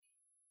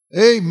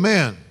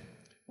Amen.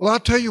 Well, I'll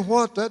tell you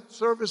what, that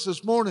service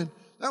this morning,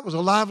 that was a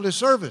lively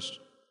service.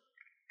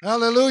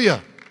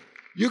 Hallelujah.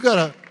 You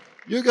gotta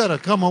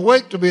come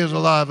awake to be as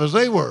alive as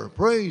they were.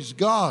 Praise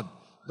God.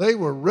 They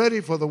were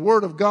ready for the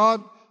Word of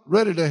God,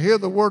 ready to hear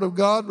the Word of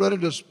God, ready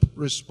to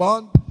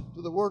respond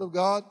to the Word of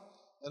God.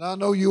 And I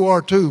know you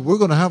are too. We're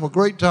going to have a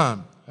great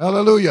time.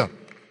 Hallelujah.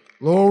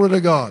 Glory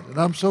to God. And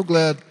I'm so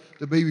glad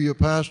to be your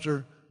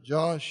pastor,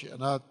 Josh,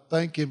 and I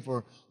thank him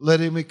for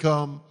letting me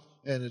come.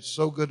 And it's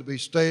so good to be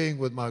staying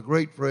with my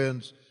great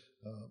friends,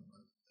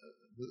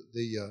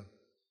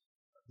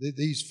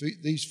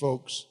 these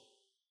folks.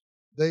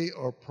 They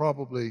are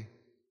probably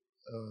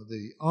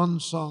the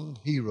unsung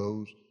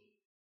heroes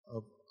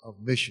of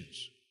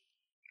missions.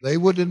 They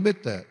wouldn't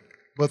admit that,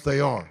 but they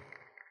are.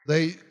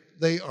 They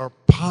are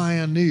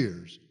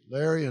pioneers.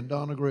 Larry and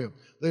Donna Graham,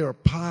 they are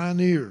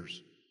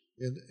pioneers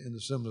in the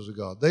Assemblies of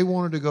God. They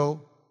wanted to go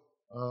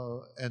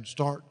and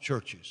start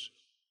churches,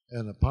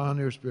 and a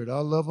pioneer spirit. I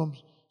love them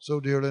so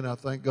dearly, and I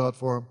thank God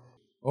for them.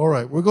 All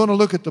right, we're going to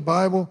look at the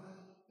Bible,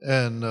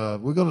 and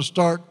we're going to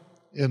start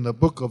in the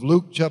book of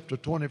Luke chapter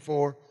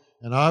 24,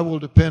 and I will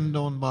depend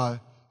on my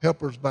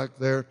helpers back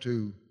there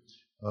to,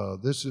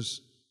 this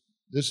is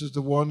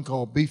the one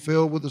called Be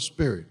Filled with the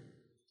Spirit.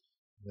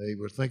 They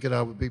were thinking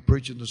I would be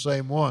preaching the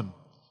same one,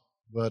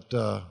 but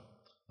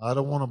I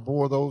don't want to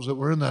bore those that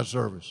were in that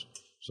service,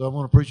 so I'm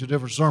going to preach a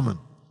different sermon.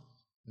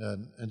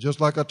 And just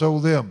like I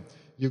told them,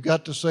 you've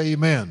got to say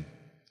amen.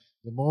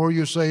 The more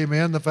you say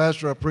amen, the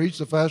faster I preach,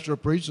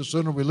 the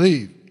sooner we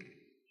leave.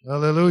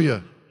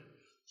 Hallelujah.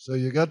 So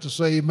you got to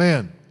say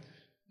amen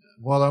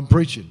while I'm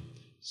preaching.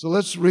 So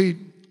let's read.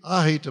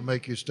 I hate to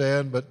make you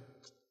stand, but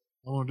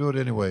I'm going to do it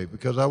anyway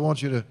because I want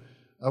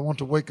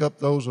to wake up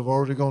those who have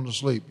already gone to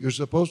sleep. You're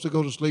supposed to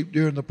go to sleep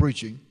during the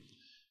preaching,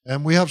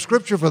 and we have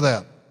scripture for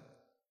that.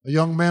 A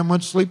young man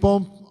went to sleep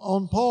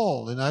on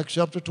Paul in Acts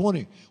chapter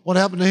 20. What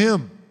happened to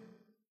him?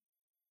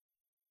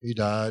 He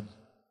died.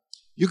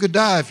 You could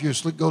die if you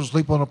go to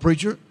sleep on a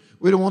preacher.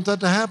 We don't want that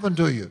to happen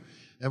to you.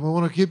 And we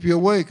want to keep you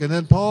awake. And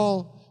then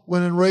Paul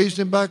went and raised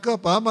him back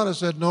up. I might have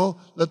said, no,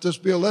 let this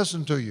be a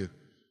lesson to you.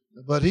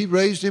 But he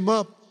raised him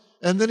up.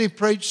 And then he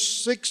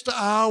preached 6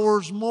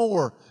 hours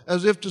more,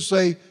 as if to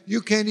say,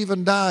 you can't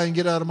even die and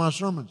get out of my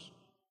sermons.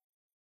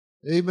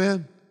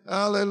 Amen.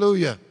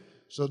 Hallelujah.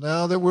 So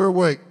now that we're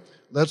awake,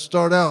 let's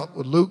start out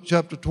with Luke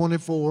chapter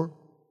 24.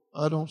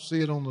 I don't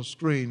see it on the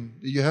screen.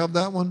 Do you have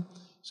that one?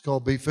 It's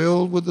called Be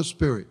Filled with the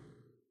Spirit.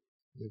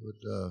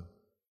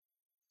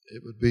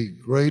 It would be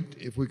great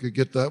if we could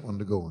get that one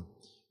to go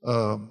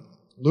on.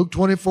 Luke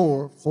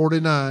 24,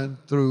 49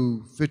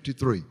 through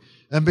 53.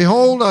 And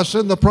behold, I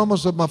send the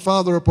promise of my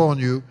Father upon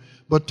you,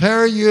 but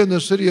tarry ye in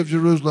the city of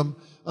Jerusalem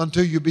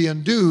until you be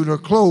endued or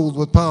clothed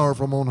with power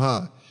from on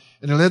high.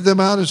 And he led them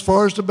out as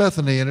far as to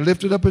Bethany, and he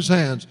lifted up his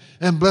hands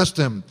and blessed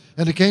them.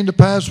 And it came to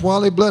pass,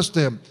 while he blessed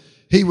them,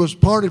 he was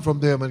parted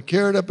from them and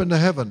carried up into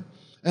heaven.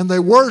 And they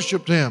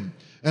worshipped him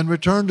and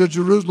returned to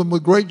Jerusalem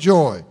with great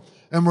joy,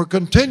 and were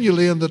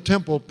continually in the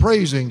temple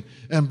praising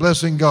and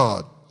blessing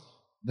God.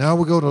 Now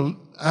we go to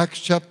Acts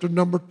chapter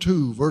number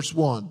 2, verse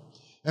 1.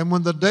 And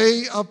when the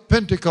day of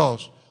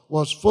Pentecost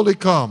was fully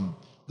come,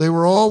 they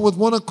were all with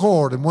one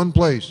accord in one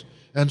place.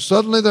 And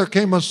suddenly there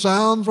came a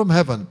sound from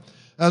heaven,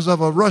 as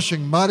of a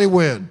rushing mighty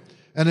wind,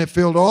 and it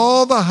filled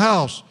all the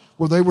house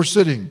where they were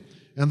sitting.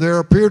 And there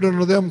appeared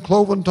unto them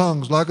cloven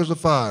tongues like as of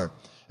fire,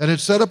 and it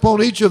sat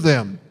upon each of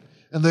them.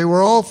 And they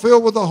were all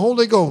filled with the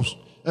Holy Ghost,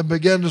 and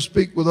began to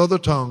speak with other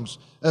tongues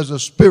as the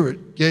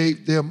Spirit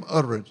gave them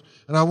utterance.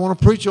 And I want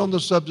to preach on the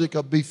subject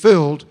of be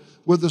filled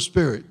with the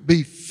Spirit.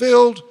 Be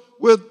filled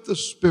with the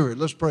Spirit.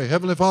 Let's pray.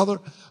 Heavenly Father,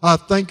 I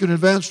thank you in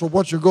advance for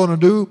what you're going to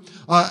do.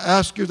 I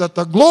ask you that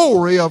the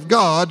glory of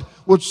God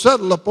would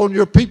settle upon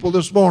your people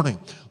this morning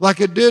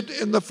like it did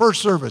in the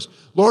first service.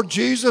 Lord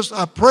Jesus,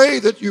 I pray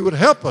that you would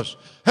help us.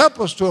 Help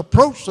us to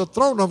approach the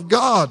throne of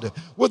God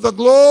with the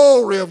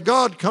glory of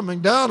God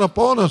coming down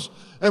upon us,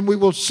 and we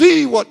will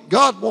see what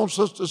God wants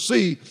us to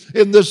see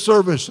in this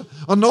service.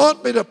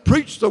 Anoint me to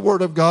preach the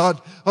Word of God.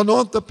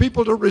 Anoint the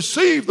people to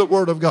receive the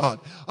Word of God.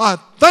 I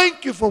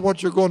thank you for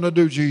what you're going to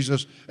do,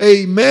 Jesus.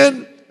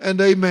 Amen and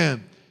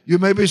amen. You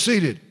may be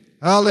seated.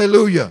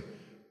 Hallelujah.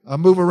 I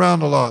move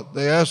around a lot.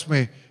 They asked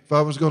me if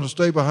I was going to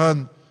stay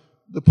behind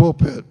the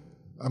pulpit.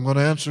 I'm going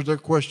to answer their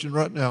question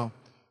right now.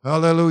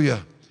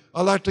 Hallelujah.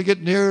 I like to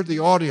get near the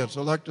audience.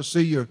 I like to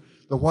see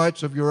the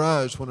whites of your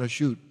eyes when I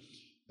shoot.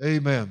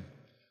 Amen.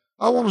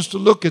 I want us to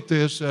look at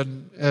this,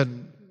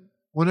 and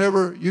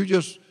whenever you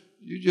just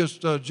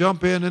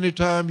jump in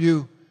anytime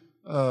you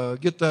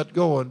get that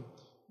going.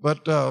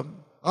 But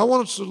I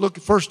want us to look,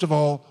 first of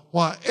all,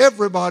 why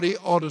everybody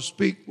ought to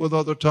speak with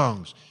other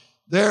tongues.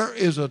 There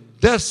is a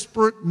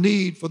desperate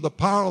need for the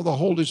power of the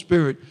Holy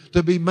Spirit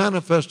to be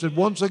manifested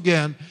once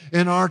again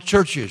in our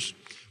churches.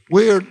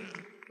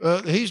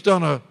 He's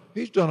done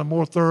a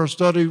more thorough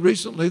study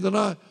recently than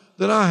I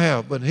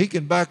have, but he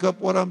can back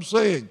up what I'm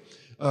saying.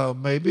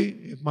 Maybe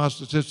if my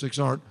statistics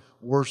aren't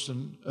worse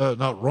than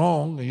not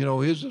wrong,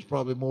 his is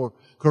probably more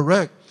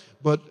correct.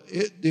 But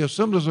the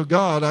Assemblies of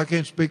God, I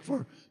can't speak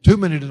for too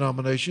many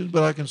denominations,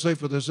 but I can say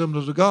for the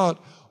Assemblies of God,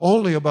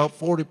 only about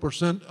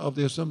 40% of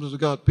the Assemblies of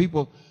God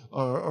people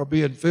are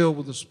being filled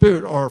with the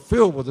Spirit, are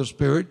filled with the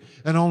Spirit,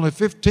 and only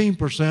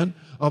 15%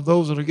 of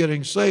those that are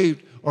getting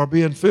saved are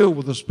being filled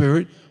with the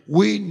Spirit.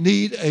 We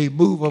need a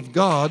move of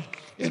God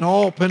in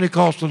all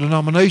Pentecostal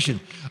denominations.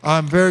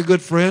 I'm very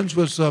good friends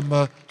with some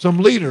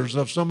leaders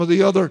of some of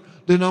the other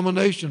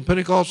denominations,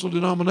 Pentecostal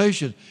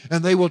denominations,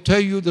 and they will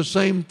tell you the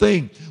same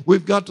thing.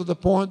 We've got to the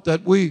point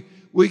that we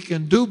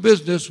can do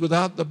business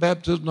without the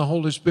baptism of the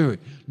Holy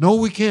Spirit. No,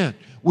 we can't.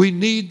 We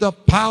need the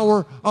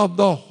power of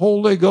the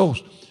Holy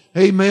Ghost.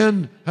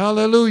 Amen.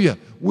 Hallelujah.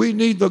 We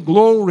need the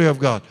glory of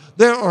God.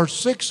 There are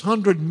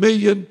 600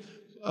 million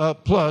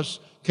plus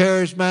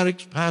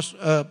charismatics,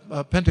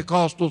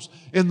 Pentecostals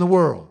in the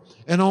world,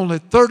 and only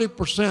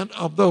 30%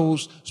 of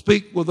those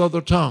speak with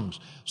other tongues.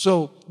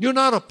 So you're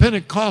not a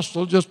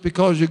Pentecostal just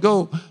because you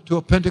go to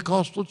a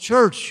Pentecostal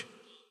church.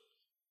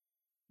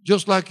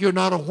 Just like you're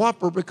not a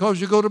Whopper because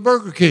you go to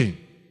Burger King.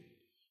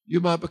 You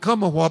might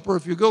become a Whopper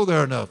if you go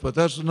there enough, but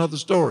that's another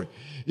story.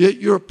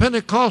 You're a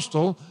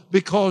Pentecostal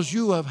because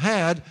you have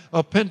had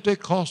a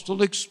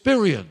Pentecostal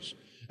experience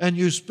and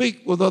you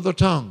speak with other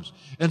tongues.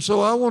 And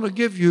so I want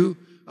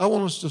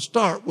us to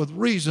start with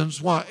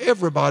reasons why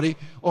everybody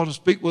ought to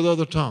speak with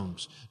other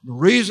tongues.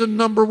 Reason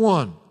number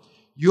one,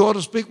 you ought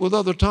to speak with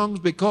other tongues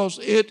because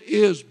it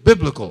is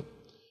biblical.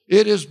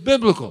 It is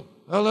biblical.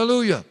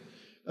 Hallelujah.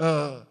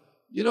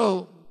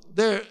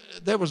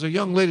 There was a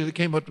young lady that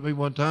came up to me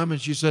one time and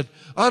she said,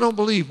 I don't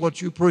believe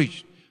what you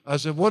preach. I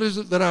said, what is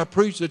it that I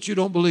preach that you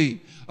don't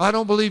believe? I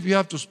don't believe you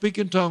have to speak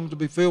in tongues to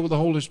be filled with the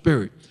Holy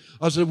Spirit.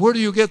 I said, where do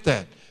you get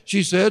that?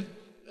 She said,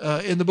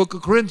 in the book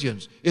of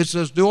Corinthians, it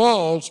says, do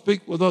all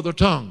speak with other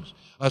tongues.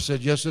 I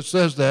said, yes, it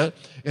says that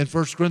in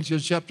 1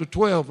 Corinthians chapter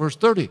 12, verse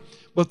 30.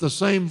 But the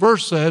same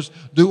verse says,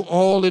 do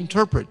all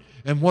interpret.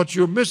 And what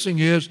you're missing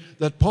is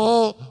that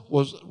Paul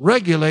was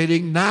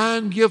regulating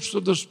 9 gifts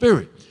of the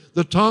Spirit.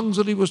 The tongues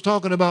that he was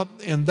talking about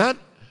in that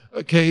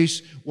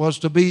case was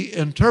to be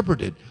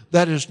interpreted.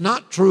 That is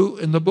not true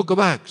in the book of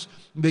Acts.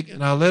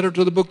 And I led her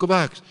to the book of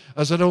Acts.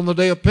 I said, on the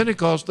day of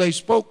Pentecost, they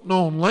spoke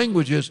known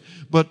languages,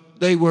 but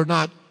they were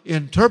not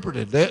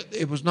interpreted.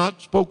 It was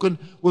not spoken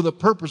with a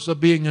purpose of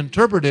being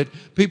interpreted.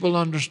 People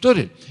understood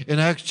it. In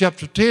Acts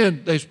chapter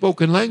 10, they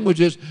spoke in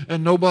languages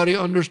and nobody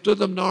understood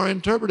them nor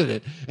interpreted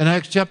it. In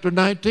Acts chapter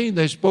 19,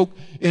 they spoke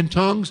in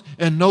tongues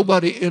and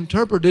nobody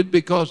interpreted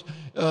because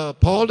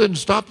Paul didn't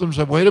stop them and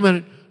say, wait a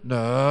minute,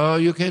 no,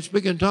 you can't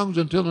speak in tongues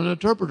until an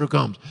interpreter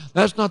comes.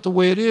 That's not the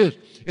way it is.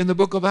 In the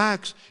book of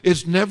Acts,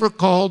 it's never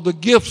called the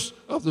gifts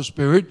of the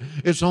Spirit.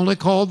 It's only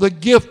called the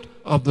gift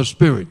of the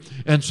Spirit.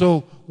 And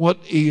so what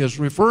he is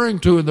referring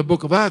to in the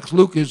book of Acts,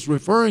 Luke is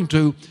referring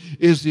to,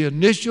 is the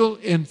initial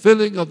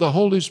infilling of the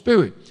Holy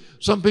Spirit.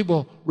 Some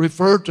people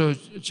refer to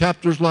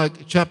chapters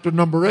like chapter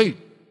number 8,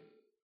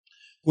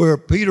 where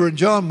Peter and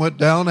John went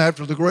down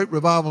after the great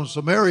revival in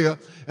Samaria,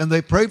 and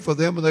they prayed for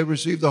them, and they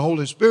received the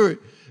Holy Spirit.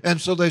 And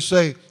so they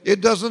say,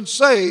 it doesn't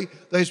say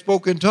they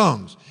spoke in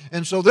tongues.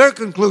 And so their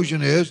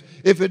conclusion is,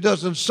 if it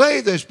doesn't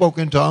say they spoke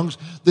in tongues,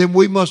 then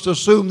we must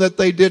assume that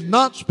they did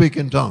not speak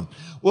in tongues.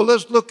 Well,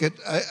 let's look at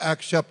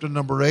Acts chapter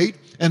number 8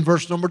 and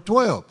verse number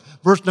 12.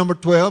 Verse number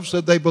 12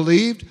 said they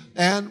believed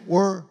and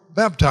were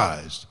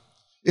baptized.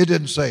 It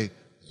didn't say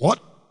what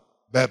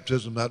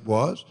baptism that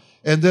was.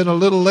 And then a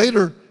little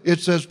later, it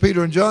says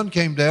Peter and John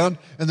came down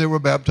and they were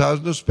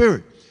baptized in the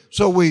Spirit.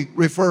 So we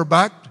refer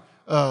back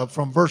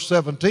from verse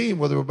 17,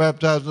 where they were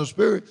baptized in the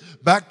Spirit,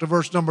 back to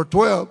verse number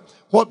 12.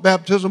 What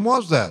baptism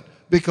was that?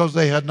 Because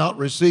they had not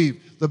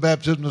received the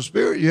baptism of the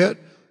Spirit yet.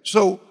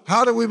 So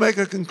how do we make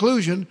a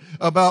conclusion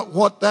about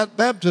what that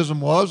baptism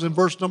was in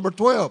verse number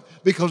 12?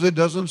 Because it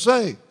doesn't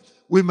say.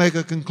 We make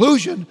a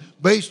conclusion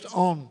based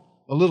on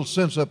a little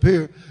sense up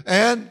here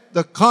and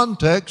the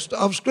context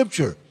of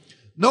Scripture.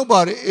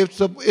 Nobody,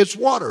 it's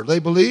water. They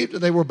believed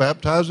and they were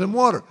baptized in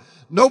water.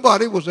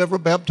 Nobody was ever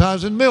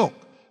baptized in milk.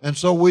 And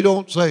so we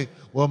don't say,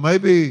 well,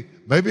 maybe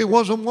it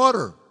wasn't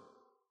water.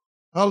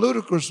 How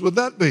ludicrous would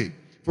that be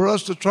for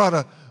us to try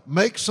to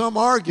make some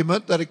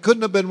argument that it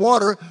couldn't have been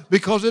water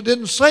because it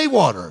didn't say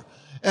water?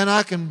 And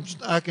I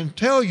can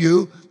tell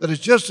you that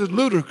it's just as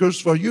ludicrous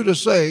for you to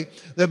say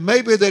that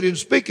maybe they didn't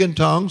speak in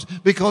tongues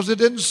because it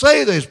didn't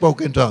say they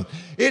spoke in tongues.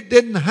 It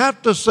didn't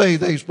have to say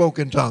they spoke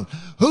in tongues.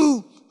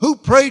 Who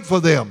prayed for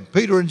them?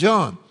 Peter and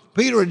John.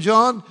 Peter and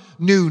John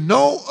knew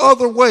no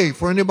other way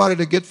for anybody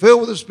to get filled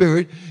with the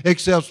Spirit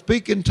except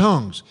speak in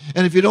tongues.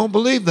 And if you don't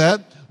believe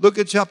that, look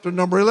at chapter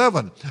number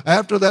 11.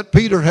 After that,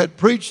 Peter had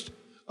preached.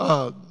 We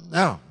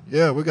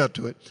got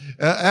to it.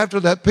 After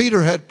that,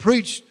 Peter had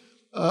preached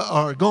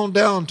or gone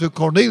down to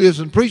Cornelius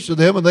and preached to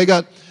them, and they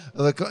got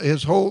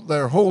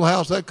their whole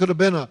house. That could have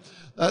been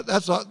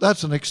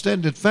that's an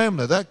extended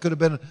family. That could have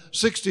been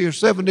 60 or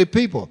 70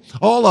 people.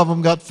 All of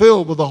them got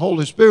filled with the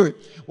Holy Spirit.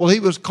 Well, he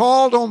was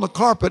called on the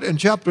carpet in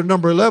chapter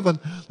number 11.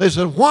 They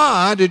said,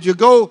 why did you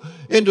go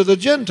into the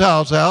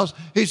Gentiles' house?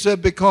 He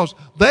said, because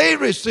they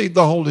received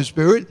the Holy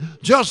Spirit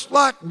just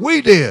like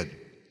we did.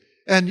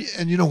 And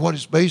you know what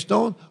it's based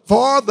on?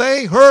 For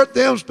they heard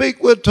them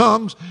speak with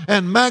tongues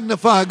and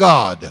magnify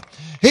God.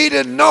 He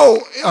didn't know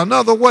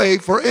another way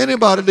for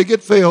anybody to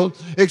get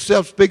filled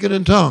except speaking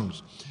in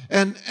tongues.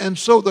 And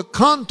so the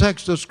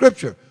context of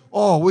Scripture,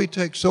 we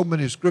take so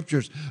many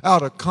Scriptures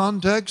out of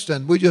context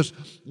and we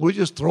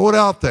just throw it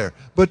out there.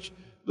 But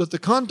the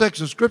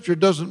context of Scripture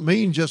doesn't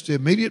mean just the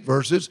immediate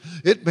verses.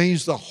 It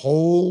means the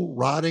whole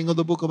writing of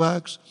the book of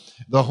Acts,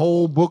 the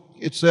whole book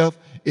itself,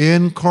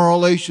 in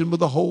correlation with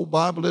the whole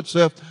Bible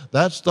itself.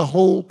 That's the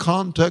whole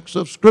context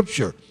of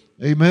Scripture.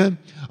 Amen.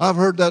 I've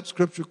heard that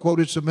Scripture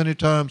quoted so many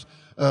times.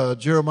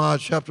 Jeremiah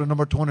chapter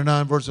number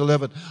 29, verse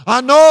 11.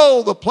 I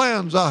know the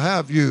plans I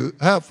have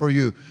for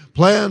you,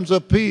 plans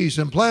of peace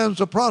and plans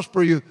to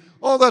prosper you.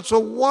 Oh, that's a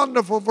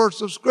wonderful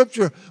verse of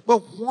Scripture. But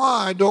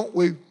why don't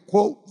we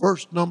quote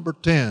verse number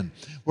 10,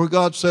 where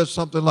God says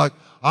something like,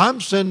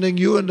 I'm sending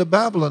you into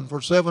Babylon for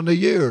 70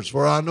 years,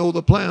 for I know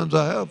the plans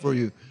I have for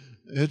you.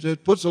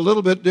 It puts a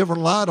little bit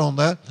different light on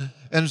that,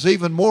 and it's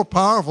even more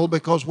powerful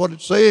because what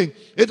it's saying,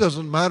 it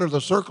doesn't matter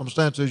the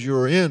circumstances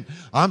you're in.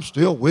 I'm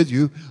still with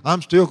you.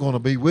 I'm still going to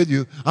be with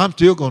you. I'm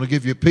still going to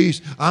give you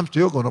peace. I'm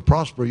still going to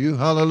prosper you.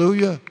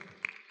 Hallelujah.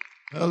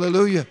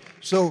 Hallelujah.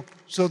 So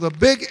the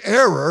big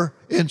error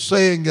in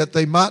saying that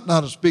they might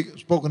not have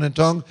spoken in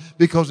tongues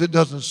because it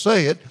doesn't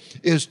say it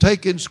is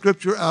taking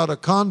Scripture out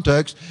of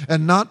context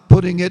and not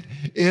putting it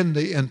in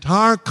the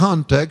entire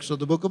context of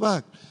the book of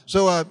Acts.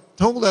 So I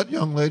told that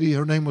young lady,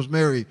 her name was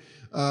Mary.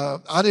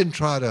 I didn't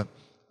try to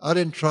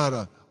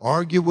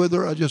argue with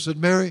her. I just said,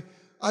 Mary,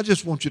 I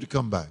just want you to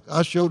come back.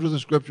 I showed her the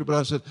Scripture, but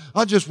I said,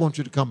 I just want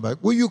you to come back.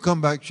 Will you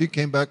come back? She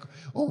came back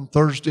on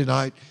Thursday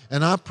night,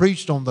 and I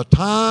preached on the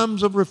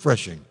times of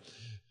refreshing.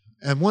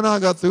 And when I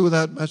got through with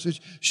that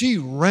message, she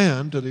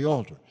ran to the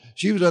altar.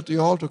 She was at the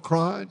altar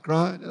crying.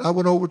 And I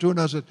went over to her and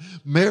I said,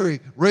 Mary,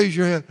 raise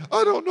your hand.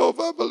 I don't know if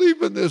I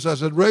believe in this. I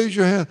said, raise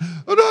your hand.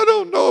 And I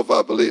don't know if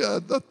I believe.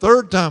 The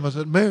third time I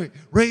said, Mary,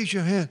 raise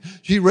your hand.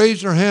 She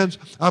raised her hands.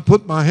 I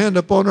put my hand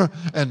up on her,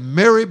 and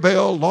Mary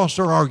Bell lost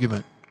her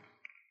argument.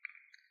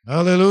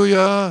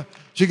 Hallelujah.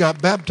 She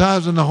got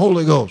baptized in the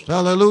Holy Ghost.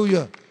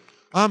 Hallelujah.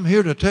 I'm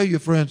here to tell you,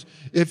 friends,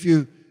 if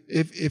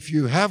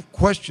you have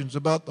questions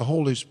about the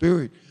Holy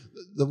Spirit,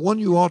 the one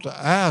you ought to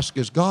ask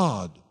is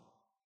God.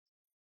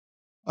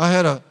 I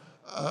had an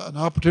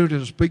opportunity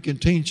to speak in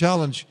Teen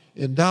Challenge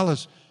in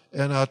Dallas,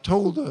 and I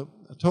told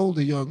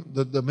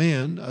the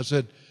men, I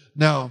said,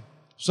 now,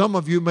 some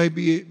of you may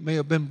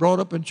have been brought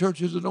up in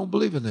churches that don't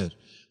believe in this,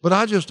 but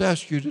I just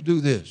ask you to do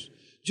this.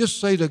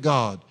 Just say to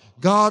God,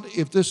 God,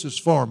 if this is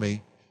for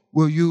me,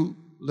 will you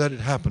let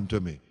it happen to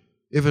me?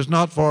 If it's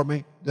not for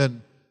me,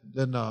 then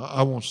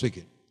I won't seek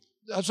it.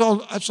 That's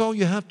all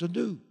you have to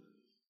do.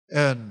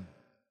 And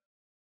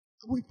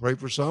we prayed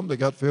for some. They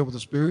got filled with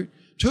the Spirit.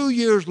 2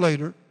 years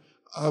later,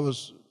 I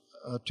was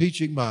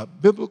teaching my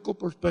biblical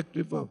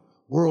perspective of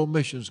world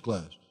missions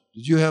class.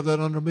 Did you have that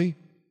under me?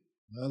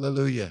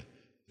 Hallelujah.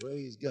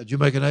 Praise God. Did you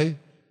make an A?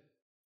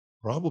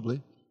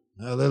 Probably.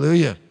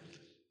 Hallelujah.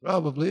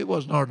 Probably. It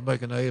wasn't hard to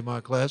make an A in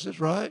my classes,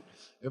 right?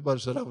 Everybody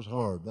said I was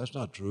hard. That's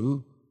not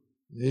true.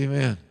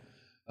 Amen.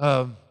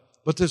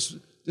 But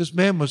this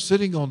man was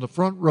sitting on the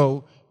front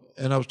row,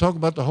 and I was talking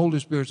about the Holy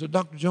Spirit. He said,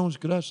 Dr. Jones,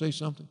 could I say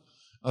something?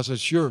 I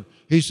said, sure.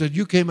 He said,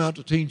 you came out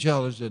to Teen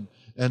Challenge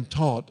and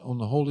taught on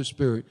the Holy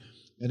Spirit.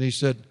 And he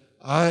said,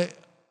 I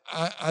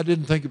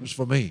didn't think it was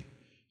for me.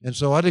 And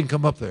so I didn't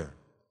come up there.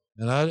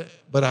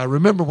 But I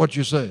remember what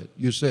you said.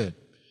 You said,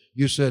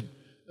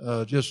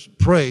 just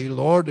pray,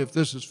 Lord, if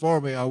this is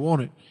for me, I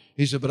want it.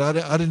 He said, but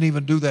I didn't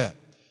even do that.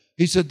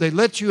 He said, they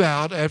let you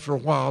out after a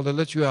while. They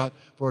let you out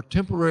for a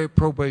temporary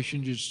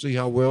probation just to see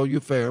how well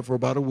you fare for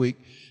about a week.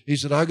 He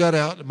said, I got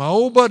out, and my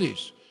old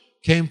buddies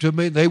came to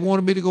me. They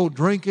wanted me to go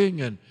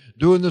drinking and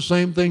doing the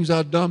same things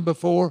I'd done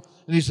before.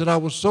 And he said, I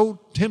was so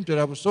tempted.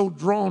 I was so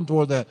drawn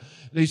toward that.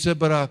 And he said,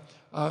 but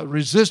I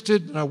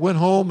resisted, and I went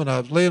home, and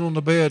I was laying on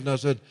the bed, and I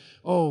said,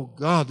 oh,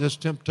 God, this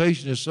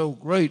temptation is so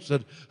great. I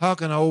said, how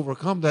can I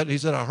overcome that? And he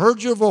said, I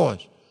heard your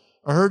voice.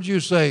 I heard you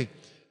say,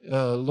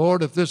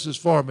 Lord, if this is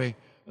for me,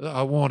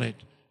 I want it.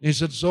 And he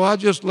said, so I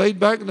just laid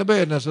back in the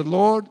bed, and I said,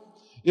 Lord,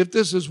 if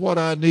this is what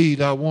I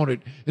need, I want it.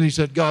 And he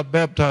said, God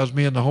baptized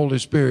me in the Holy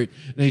Spirit.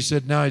 And he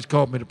said, now he's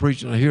called me to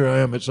preach, and here I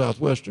am at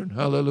Southwestern.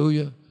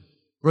 Hallelujah.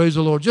 Praise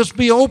the Lord. Just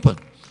be open.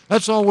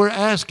 That's all we're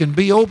asking.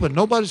 Be open.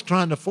 Nobody's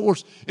trying to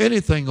force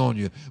anything on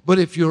you. But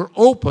if you're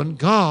open,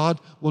 God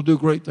will do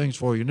great things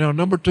for you. Now,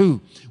 number 2,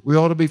 we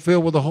ought to be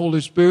filled with the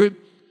Holy Spirit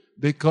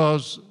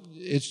because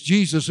it's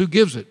Jesus who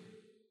gives it.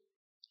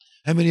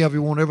 How many of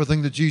you want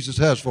everything that Jesus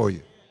has for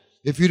you?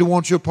 If you don't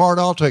want your part,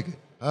 I'll take it.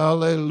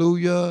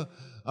 Hallelujah.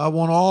 I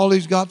want all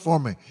he's got for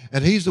me.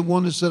 And he's the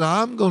one that said,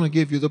 I'm going to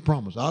give you the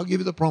promise. I'll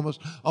give you the promise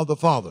of the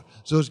Father.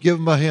 So it's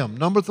given by him.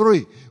 Number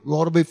 3, we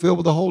ought to be filled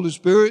with the Holy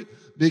Spirit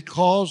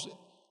because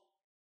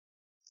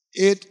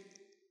it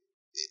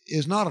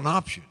is not an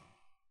option.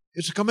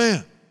 It's a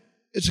command.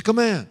 It's a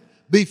command.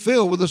 Be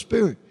filled with the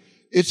Spirit.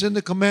 It's in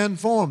the command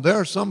form. There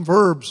are some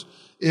verbs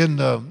in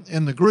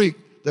the Greek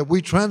that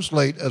we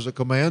translate as a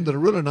command that are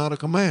really not a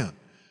command.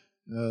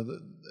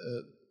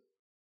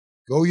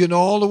 Go ye into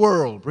all the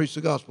world and preach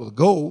the gospel. The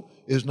go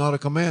is not a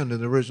command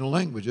in the original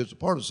language. It's a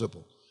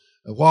participle.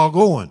 While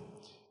going.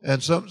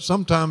 And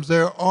sometimes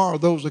there are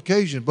those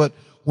occasions. But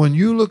when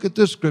you look at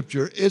this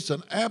scripture, it's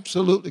an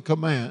absolute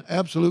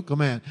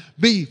command.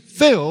 Be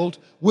filled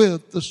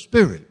with the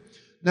Spirit.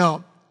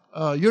 Now,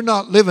 you're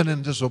not living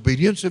in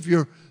disobedience if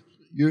you're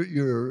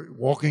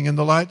walking in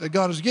the light that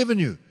God has given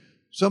you.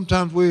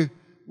 Sometimes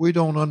we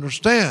don't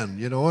understand,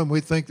 and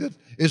we think that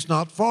it's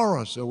not for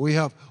us. So we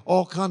have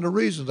all kind of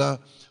reasons. I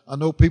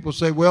know people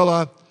say,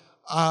 well,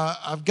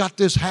 I've got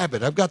this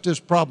habit. I've got this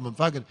problem. If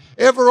I can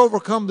ever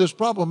overcome this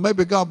problem,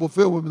 maybe God will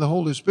fill me with the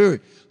Holy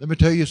Spirit. Let me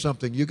tell you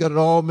something. You got it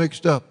all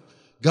mixed up.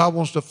 God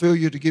wants to fill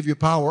you to give you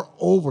power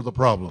over the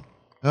problem.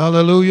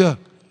 Hallelujah.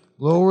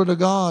 Glory to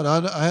God.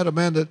 I had a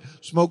man that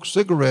smoked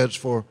cigarettes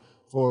for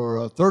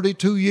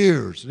 32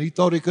 years, and he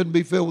thought he couldn't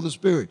be filled with the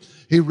Spirit.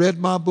 He read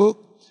my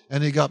book,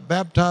 and he got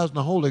baptized in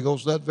the Holy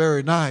Ghost that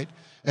very night.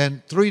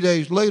 And 3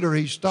 days later,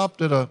 he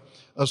stopped at a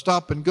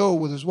stop and go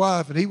with his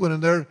wife, and he went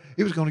in there.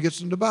 He was going to get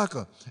some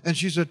tobacco. And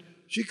she said,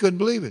 she couldn't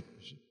believe it.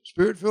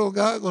 Spirit-filled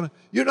guy,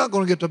 you're not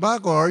going to get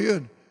tobacco, are you?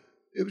 And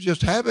it was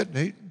just habit. And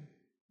he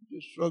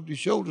just shrugged his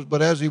shoulders.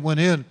 But as he went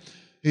in,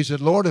 he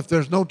said, Lord, if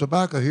there's no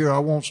tobacco here, I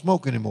won't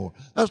smoke anymore.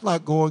 That's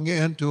like going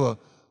into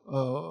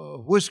a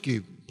whiskey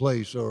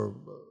place or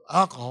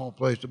alcohol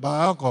place to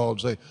buy alcohol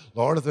and say,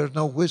 Lord, if there's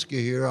no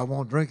whiskey here, I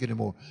won't drink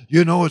anymore.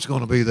 You know it's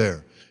going to be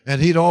there.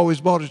 And he'd always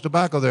bought his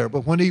tobacco there.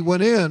 But when he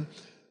went in,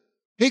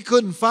 he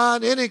couldn't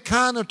find any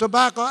kind of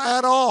tobacco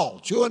at all,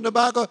 chewing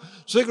tobacco,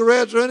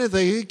 cigarettes, or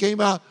anything. He came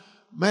out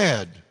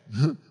mad.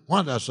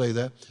 Why did I say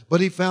that?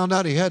 But he found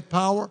out he had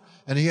power,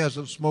 and he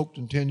hasn't smoked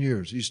in 10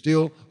 years. He's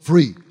still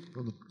free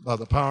by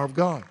the power of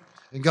God.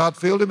 And God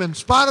filled him in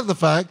spite of the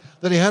fact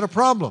that he had a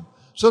problem.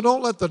 So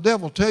don't let the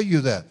devil tell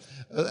you that.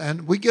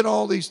 And we get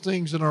all these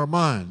things in our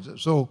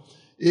minds. So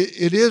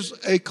it is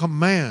a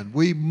command.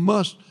 We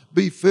must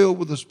be filled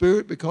with the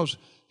Spirit because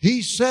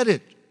he said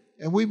it.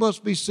 And we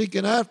must be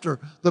seeking after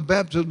the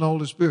baptism of the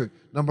Holy Spirit.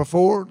 Number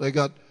 4, they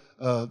got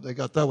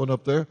that one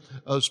up there.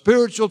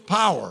 Spiritual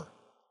power.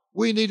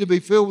 We need to be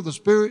filled with the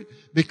Spirit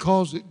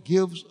because it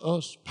gives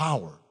us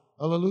power.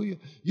 Hallelujah.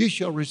 Ye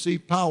shall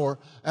receive power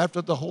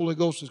after the Holy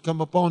Ghost has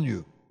come upon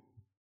you.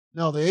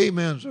 Now the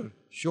amens are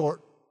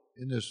short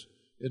in this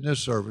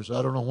service.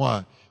 I don't know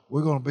why.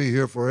 We're going to be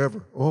here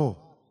forever. Oh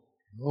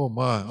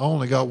my! I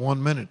only got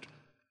 1 minute.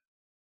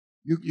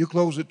 You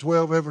close at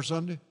 12 every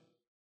Sunday?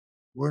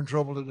 We're in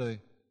trouble today.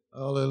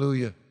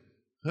 Hallelujah.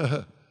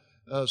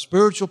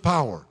 Spiritual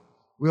power.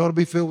 We ought to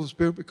be filled with the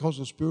Spirit because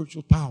of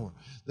spiritual power.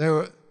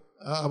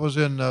 I was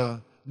in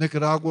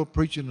Nicaragua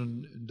preaching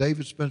in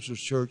David Spencer's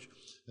church.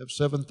 They have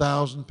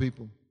 7,000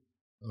 people,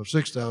 or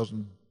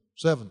 6,000,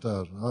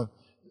 7,000.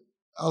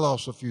 I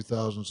lost a few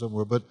thousand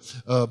somewhere, but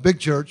big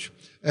church.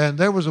 And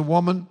there was a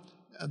woman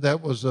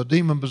that was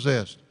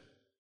demon-possessed.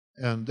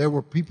 And there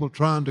were people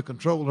trying to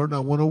control her. And I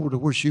went over to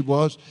where she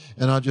was,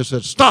 and I just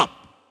said, stop!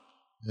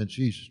 And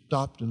she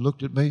stopped and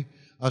looked at me.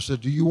 I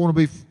said, do you want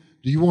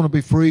to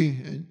be free?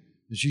 And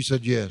she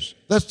said, yes.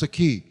 That's the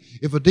key.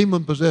 If a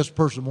demon-possessed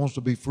person wants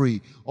to be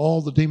free,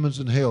 all the demons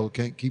in hell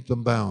can't keep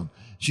them bound.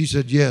 She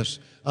said, yes.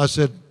 I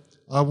said,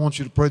 I want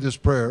you to pray this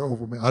prayer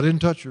over me. I didn't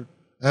touch her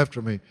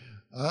after me.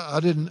 I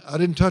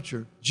didn't touch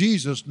her.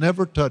 Jesus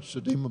never touched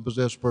a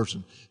demon-possessed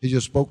person. He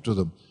just spoke to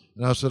them.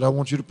 And I said, I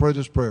want you to pray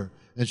this prayer.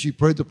 And she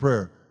prayed the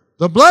prayer.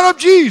 The blood of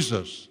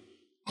Jesus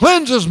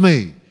cleanses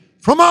me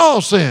from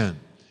all sin.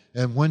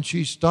 And when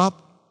she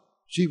stopped,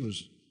 she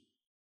was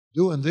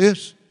doing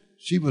this.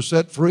 She was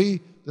set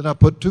free. Then I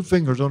put 2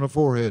 fingers on her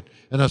forehead,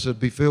 and I said,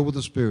 be filled with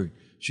the Spirit.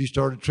 She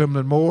started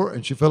trembling more,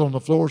 and she fell on the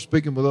floor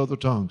speaking with other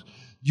tongues.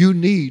 You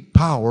need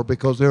power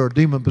because there are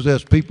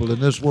demon-possessed people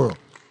in this world.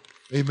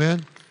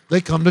 Amen?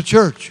 They come to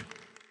church.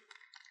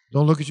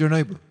 Don't look at your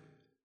neighbor.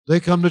 They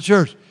come to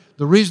church.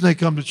 The reason they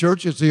come to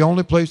church is the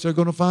only place they're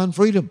going to find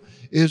freedom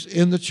is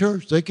in the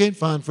church. They can't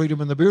find freedom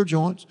in the beer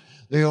joints.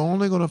 They're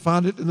only going to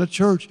find it in the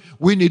church.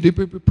 We need to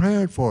be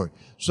prepared for it.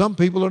 Some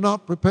people are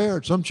not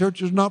prepared. Some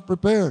churches are not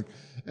prepared.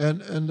 And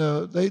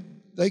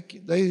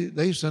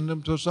they send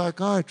them to a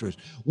psychiatrist.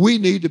 We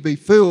need to be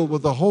filled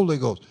with the Holy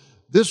Ghost.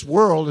 This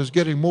world is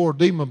getting more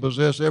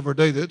demon-possessed every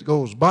day that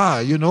goes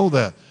by. You know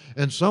that.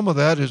 And some of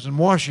that is in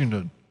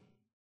Washington.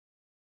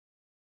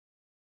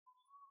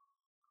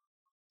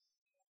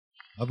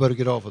 I better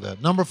get off of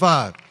that. Number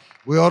 5,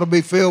 we ought to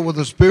be filled with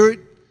the Spirit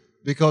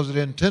because it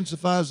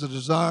intensifies the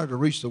desire to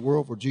reach the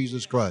world for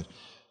Jesus Christ.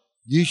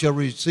 Ye shall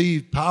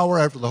receive power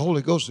after the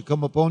Holy Ghost to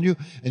come upon you,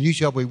 and ye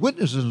shall be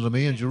witnesses unto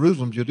me in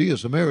Jerusalem, Judea,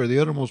 Samaria, the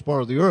uttermost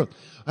part of the earth.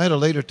 I had a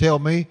lady tell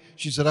me,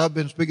 she said, I've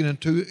been speaking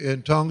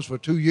in tongues for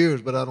 2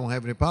 years, but I don't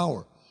have any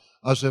power.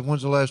 I said,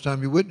 when's the last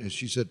time you witnessed?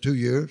 She said, 2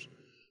 years.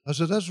 I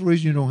said, that's the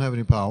reason you don't have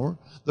any power.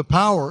 The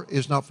power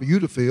is not for you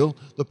to feel.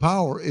 The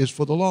power is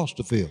for the lost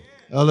to feel.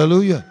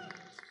 Hallelujah.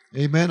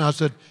 Amen. I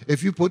said,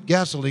 if you put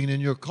gasoline in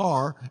your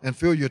car and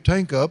fill your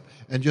tank up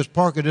and just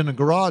park it in a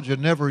garage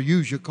and never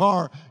use your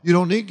car, you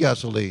don't need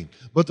gasoline.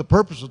 But the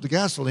purpose of the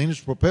gasoline is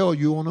to propel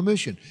you on a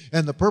mission.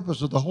 And the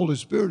purpose of the Holy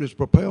Spirit is to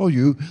propel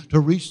you to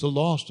reach the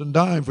lost and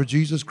dying for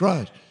Jesus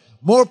Christ.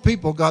 More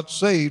people got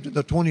saved in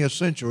the 20th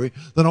century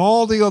than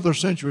all the other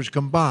centuries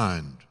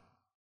combined.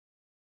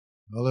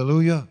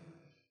 Hallelujah.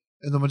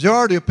 And the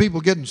majority of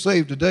people getting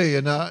saved today,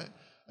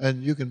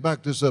 and you can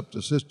back this up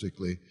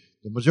statistically,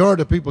 the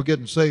majority of people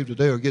getting saved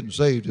today are getting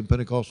saved in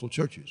Pentecostal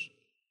churches.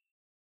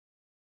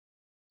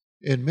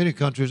 In many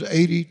countries,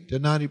 80 to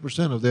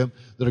 90% of them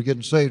that are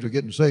getting saved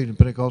in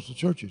Pentecostal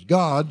churches.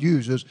 God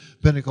uses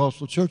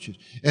Pentecostal churches.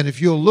 And if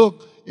you'll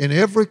look, in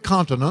every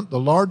continent, the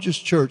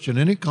largest church in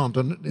any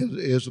continent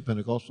is a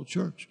Pentecostal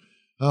church.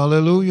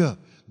 Hallelujah.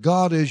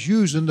 God is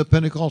using the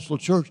Pentecostal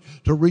church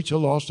to reach a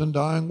lost and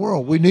dying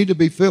world. We need to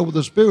be filled with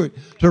the Spirit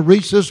to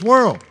reach this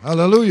world.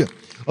 Hallelujah.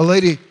 A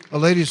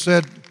lady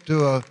said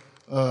to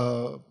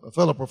a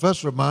fellow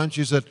professor of mine,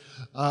 she said,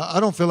 I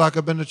don't feel like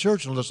I've been to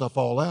church unless I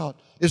fall out.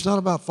 It's not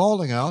about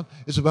falling out.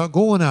 It's about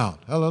going out.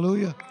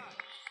 Hallelujah.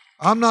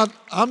 I'm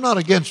not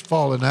against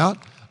falling out.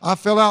 I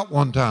fell out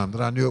one time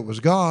that I knew it was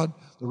God.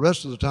 The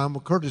rest of the time were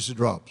courtesy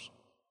drops.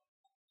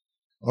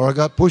 Or I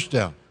got pushed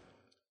down.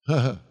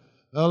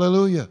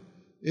 Hallelujah.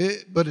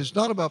 But it's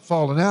not about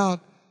falling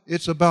out.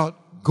 It's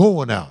about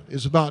going out.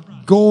 It's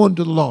about going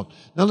to the Lord.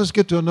 Now let's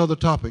get to another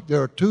topic.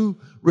 There are two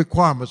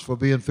requirements for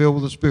being filled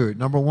with the Spirit.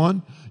 Number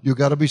one, you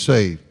got to be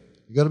saved.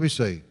 You got to be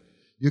saved.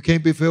 You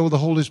can't be filled with the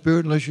Holy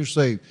Spirit unless you're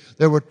saved.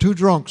 There were two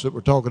drunks that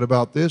were talking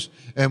about this,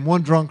 and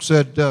one drunk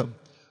said,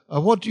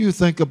 what do you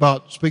think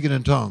about speaking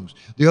in tongues?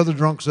 The other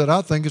drunk said,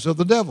 I think it's of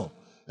the devil.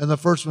 And the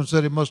first one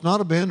said, it must not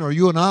have been, or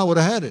you and I would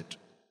have had it.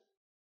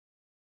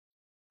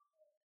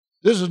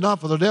 This is not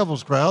for the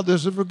devil's crowd.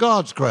 This is for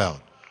God's crowd.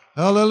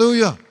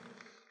 Hallelujah.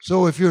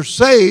 So if you're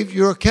saved,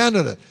 you're a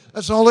candidate.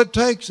 That's all it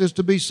takes is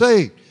to be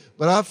saved.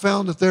 But I've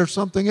found that there's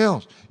something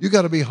else. You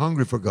got to be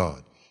hungry for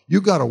God.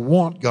 You got to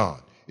want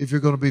God if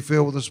you're going to be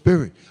filled with the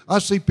Spirit. I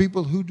see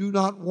people who do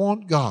not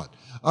want God.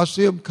 I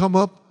see them come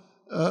up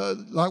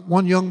like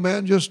one young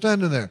man just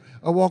standing there.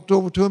 I walked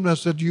over to him and I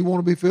said, do you want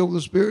to be filled with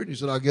the Spirit? He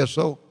said, I guess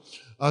so.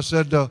 I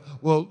said,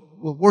 well,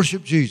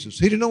 worship Jesus.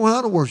 He didn't know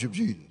how to worship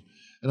Jesus.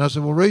 And I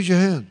said, well, raise your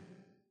hand.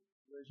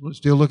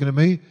 Still looking at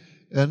me.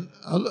 And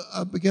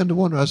I began to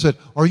wonder. I said,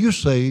 are you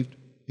saved?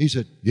 He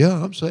said, yeah,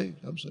 I'm saved.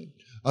 I'm saved.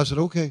 I said,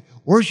 okay,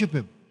 worship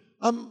Him.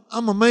 I'm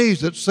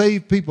amazed that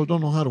saved people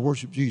don't know how to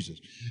worship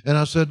Jesus. And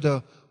I said,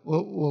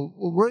 well,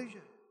 raise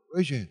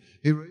your hand.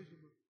 He raised it.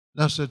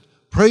 And I said,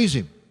 praise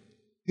Him.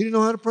 He didn't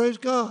know how to praise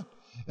God.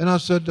 And I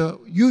said,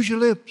 use your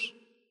lips.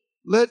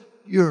 Let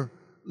your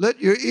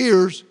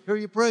ears hear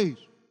your praise.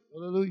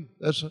 Hallelujah.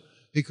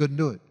 He couldn't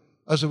do it.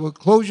 I said, well,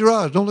 close your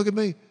eyes. Don't look at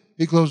me.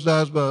 He closed his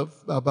eyes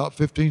about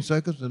 15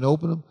 seconds and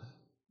opened them.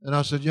 And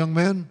I said, young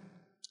man,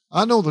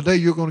 I know the day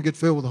you're going to get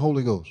filled with the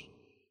Holy Ghost.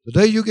 The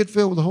day you get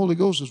filled with the Holy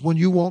Ghost is when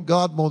you want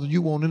God more than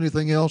you want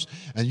anything else,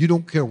 and you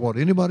don't care what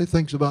anybody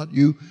thinks about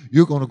you.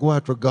 You're going to go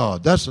after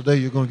God. That's the day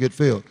you're going to get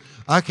filled.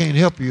 I can't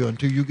help you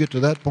until you get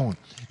to that point.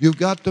 You've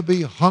got to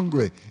be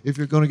hungry if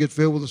you're going to get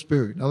filled with the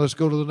Spirit. Now let's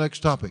go to the next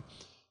topic.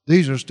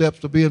 These are steps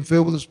to being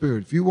filled with the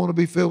Spirit. If you want to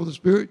be filled with the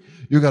Spirit,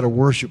 you got to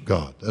worship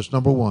God. That's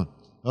number one.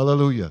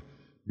 Hallelujah.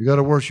 You got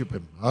to worship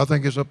Him. I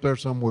think it's up there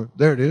somewhere.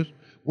 There it is.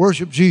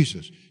 Worship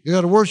Jesus. You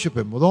got to worship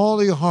Him with all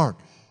of your heart.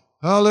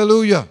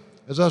 Hallelujah.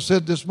 As I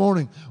said this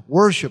morning,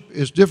 worship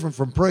is different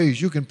from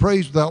praise. You can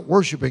praise without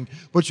worshiping,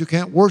 but you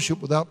can't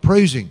worship without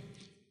praising.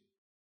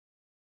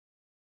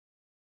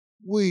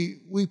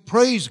 We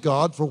praise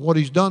God for what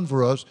He's done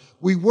for us.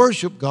 We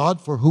worship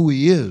God for who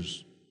He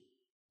is.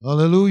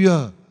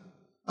 Hallelujah.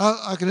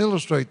 I can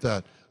illustrate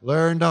that.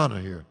 Larry and Donna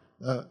here.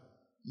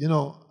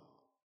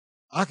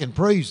 I can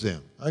praise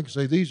them. I can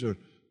say these are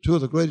two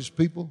of the greatest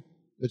people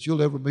that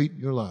you'll ever meet in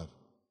your life.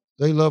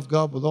 They love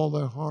God with all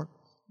their heart.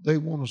 They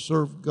want to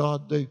serve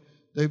God.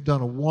 They've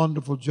done a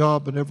wonderful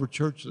job in every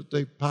church that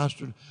they've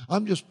pastored.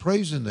 I'm just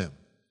praising them.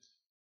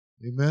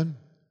 Amen.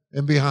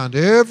 And behind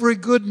every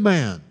good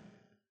man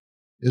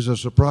is a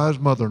surprise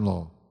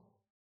mother-in-law.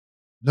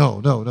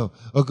 No.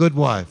 A good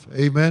wife.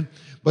 Amen.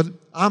 But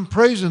I'm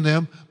praising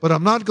them, but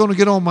I'm not going to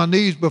get on my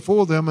knees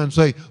before them and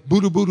say,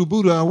 Buddha, Buddha,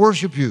 Buddha, I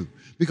worship you.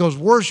 Because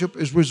worship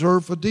is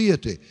reserved for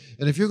deity.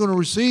 And if you're going to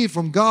receive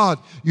from God,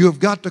 you have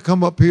got to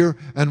come up here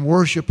and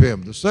worship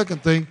Him. The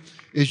second thing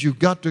is you've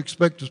got to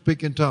expect to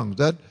speak in tongues.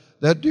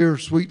 That dear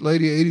sweet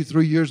lady,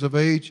 83 years of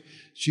age,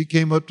 she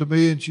came up to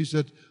me and she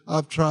said,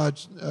 I've tried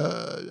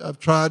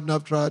and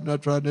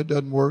it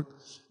doesn't work.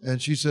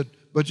 And she said,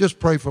 but just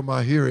pray for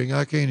my hearing.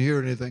 I can't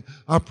hear anything.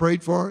 I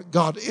prayed for her.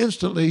 God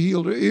instantly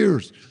healed her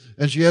ears.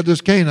 And she had this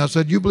cane. I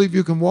said, you believe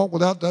you can walk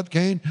without that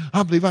cane?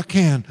 I believe I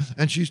can.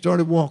 And she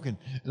started walking.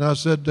 And I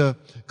said,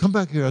 come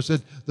back here. I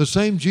said, the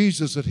same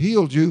Jesus that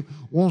healed you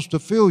wants to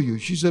fill you.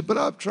 She said, but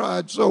I've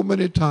tried so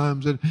many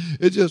times and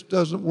it just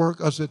doesn't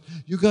work. I said,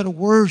 you got to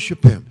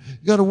worship Him.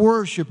 You got to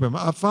worship Him.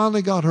 I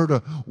finally got her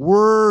to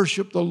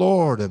worship the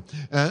Lord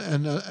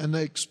and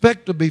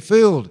expect to be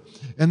filled.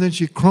 And then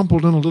she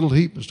crumpled in a little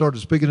heap and started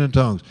speaking in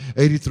tongues,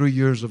 83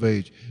 years of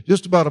age.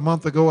 Just about a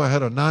month ago, I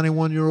had a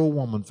 91-year-old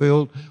woman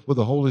filled with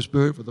the Holy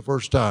Spirit for the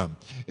first time.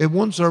 In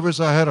one service,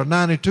 I had a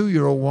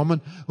 92-year-old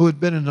woman who had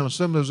been in the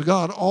Assemblies of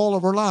God all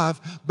of her life,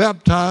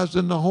 baptized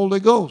in the Holy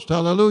Ghost.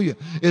 Hallelujah.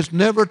 It's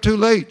never too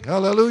late.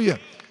 Hallelujah.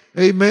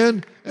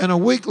 Amen. And a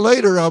week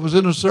later, I was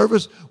in a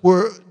service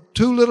where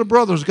two little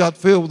brothers got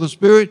filled with the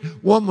Spirit.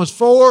 One was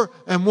 4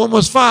 and one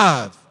was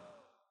 5.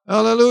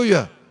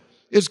 Hallelujah.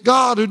 It's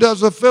God who does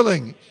the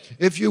filling.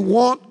 If you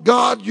want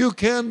God, you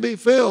can be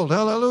filled.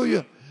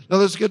 Hallelujah. Now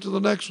let's get to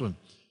the next one.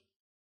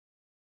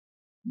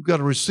 You've got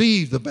to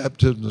receive the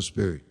baptism of the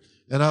Spirit.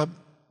 And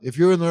if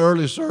you're in the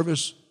early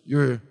service,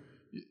 you're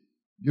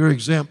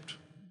exempt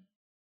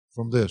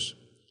from this,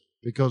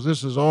 because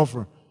this is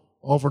offer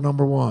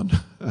number 1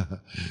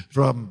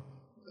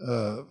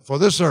 for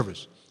this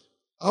service.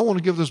 I want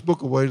to give this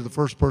book away to the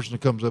first person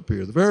that comes up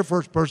here. The very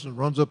first person that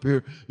runs up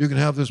here, you can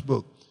have this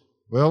book.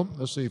 Well,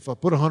 let's see. If I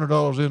put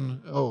 $100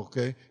 in,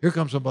 okay. Here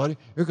comes somebody.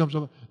 Here comes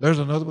somebody. There's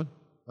another one.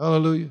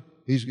 Hallelujah.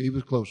 He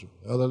was closer.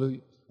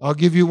 Hallelujah. I'll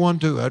give you one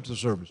too after the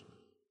service.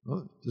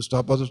 Well, just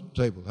stop by the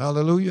table.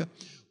 Hallelujah.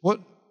 What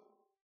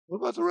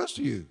about the rest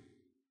of you?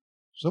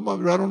 Some of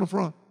you right on the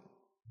front.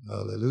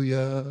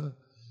 Hallelujah.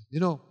 You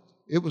know,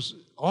 it was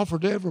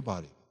offered to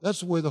everybody. That's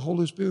the way the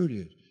Holy Spirit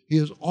is. He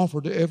is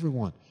offered to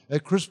everyone.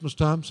 At Christmas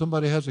time,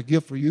 somebody has a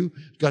gift for you,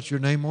 it's got your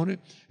name on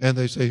it, and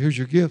they say, here's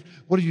your gift.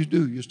 What do?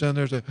 You stand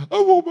there and say, I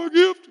want my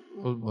gift.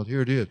 Well,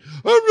 here it is.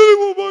 I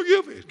really want my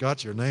gift. It's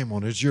got your name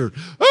on it. It's yours.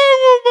 I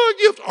want my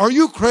gift. Are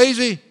you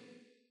crazy?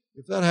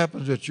 If that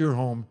happens at your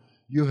home,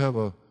 you have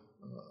a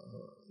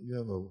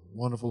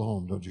wonderful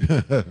home, don't you?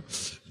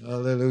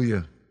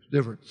 Hallelujah. It's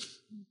different.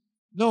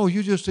 No,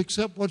 you just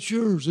accept what's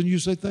yours and you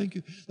say thank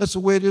you. That's the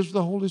way it is with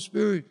the Holy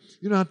Spirit.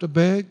 You don't have to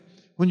beg.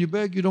 When you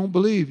beg, you don't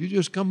believe. You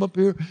just come up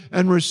here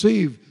and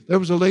receive. There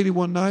was a lady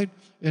one night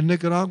in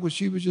Nicaragua.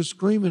 She was just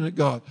screaming at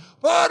God.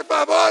 Por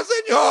favor,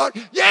 Señor,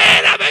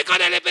 lléname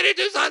con el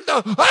Espíritu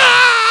Santo.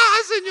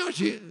 Ah,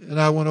 Señor.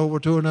 And I went over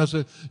to her and I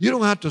said, you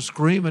don't have to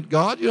scream at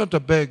God. You don't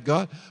have to beg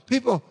God.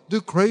 People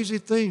do crazy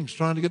things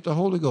trying to get the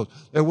Holy Ghost.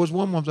 There was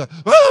one woman who said,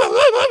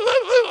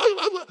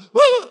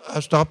 I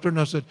stopped her and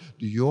I said,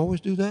 do you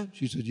always do that?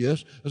 She said,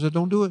 yes. I said,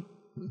 don't do it.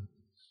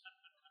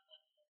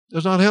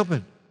 That's not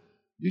helping.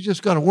 You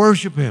just got to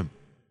worship Him.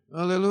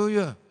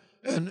 Hallelujah.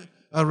 And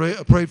I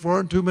prayed for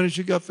her. In 2 minutes,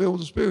 she got filled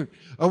with the Spirit.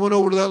 I went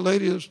over to that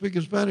lady that was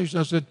speaking Spanish,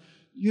 and I said,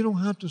 you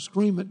don't have to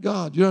scream at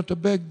God. You don't have to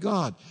beg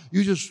God.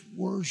 You just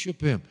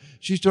worship Him.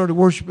 She started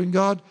worshiping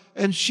God,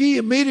 and she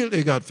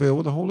immediately got filled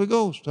with the Holy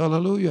Ghost.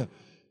 Hallelujah.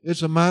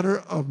 It's a matter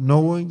of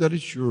knowing that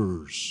it's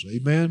yours.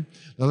 Amen.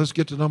 Now let's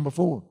get to number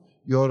 4.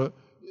 You ought to,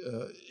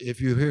 if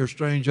you hear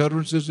strange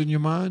utterances in your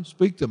mind,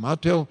 speak them. I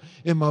tell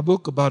in my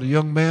book about a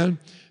young man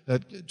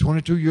at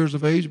 22 years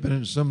of age, been in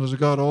the Assemblies of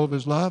God all of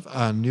his life.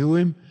 I knew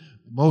him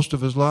most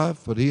of his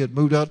life, but he had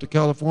moved out to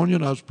California,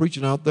 and I was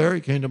preaching out there.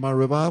 He came to my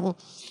revival,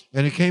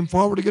 and he came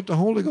forward to get the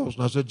Holy Ghost.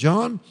 And I said,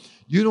 John,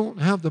 you don't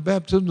have the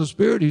baptism of the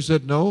Spirit? He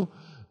said, no.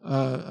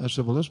 I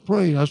said, well, let's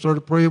pray. And I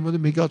started praying with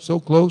him. He got so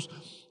close.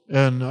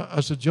 And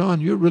I said,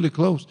 John, you're really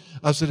close.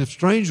 I said, if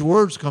strange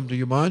words come to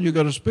your mind, you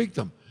got to speak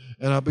them.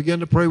 And I began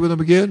to pray with him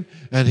again,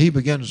 and he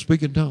began to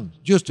speak in tongues.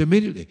 Just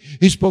immediately,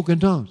 he spoke in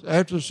tongues.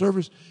 After the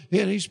service,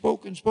 and he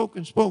spoke and spoke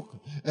and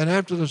spoke. And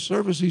after the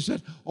service, he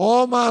said,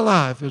 all my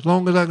life, as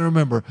long as I can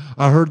remember,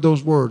 I heard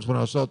those words when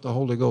I sought the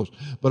Holy Ghost.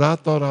 But I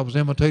thought I was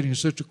imitating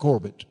Sister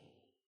Corbett.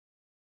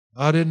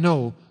 I didn't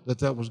know that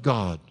that was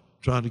God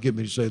trying to get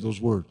me to say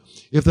those words.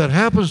 If that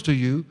happens to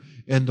you,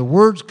 and the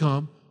words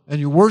come,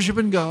 and you're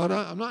worshiping God,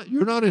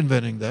 you're not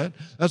inventing that.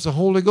 That's the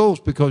Holy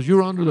Ghost, because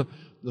you're under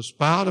the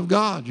spout of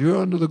God. You're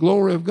under the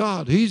glory of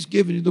God. He's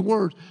giving you the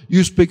words.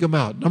 You speak them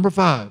out. Number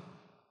 5,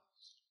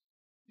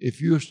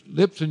 if your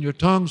lips and your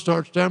tongue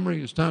start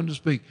stammering, it's time to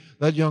speak.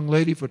 That young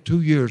lady for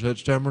 2 years had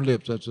stammering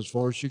lips. That's as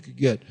far as she could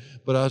get.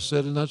 But I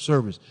said in that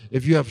service,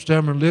 if you have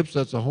stammering lips,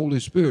 that's the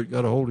Holy Spirit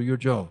got a hold of your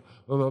jaw.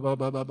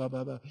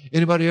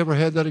 Anybody ever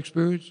had that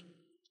experience?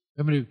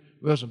 How many?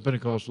 We have some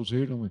Pentecostals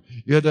here, don't we?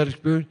 You had that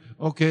experience?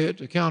 Okay, at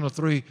the count of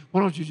 3,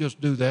 why don't you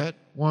just do that?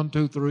 1,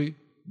 2, 3.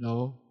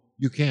 No,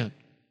 you can't.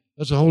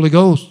 That's the Holy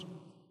Ghost.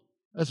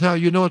 That's how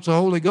you know it's the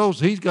Holy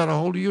Ghost. He's got a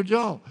hold of your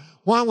jaw.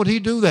 Why would He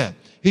do that?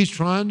 He's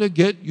trying to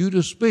get you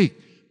to speak.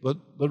 But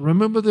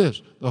remember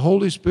this, the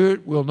Holy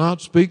Spirit will not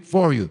speak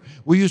for you.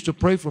 We used to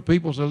pray for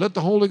people and say, let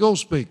the Holy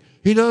Ghost speak.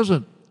 He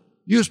doesn't.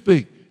 You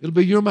speak. It'll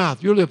be your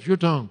mouth, your lips, your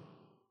tongue.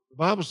 The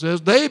Bible says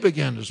they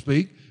began to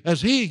speak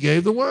as He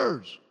gave the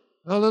words.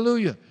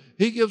 Hallelujah.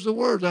 He gives the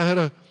words. I had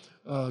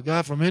a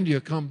guy from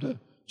India come to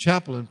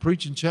chapel and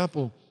preach in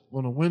chapel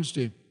on a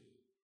Wednesday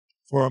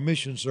for our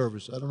mission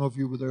service. I don't know if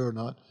you were there or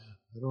not.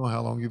 I don't know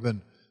how long you've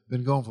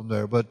been gone from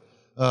there. But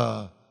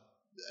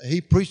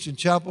he preached in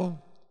chapel,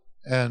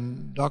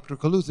 and Dr.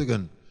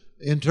 Kaluthagan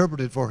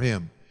interpreted for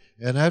him.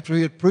 And after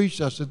he had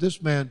preached, I said,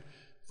 this man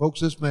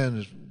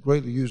is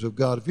greatly used of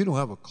God. If you don't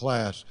have a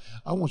class,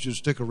 I want you to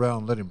stick around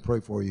and let him pray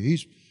for you.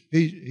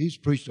 He's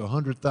preached to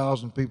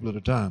 100,000 people at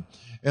a time.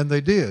 And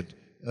they did.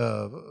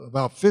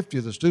 About 50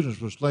 of the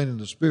students were slain in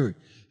the Spirit.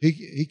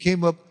 He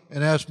came up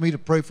and asked me to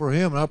pray for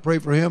him, and I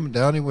prayed for him, and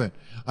down he went.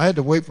 I had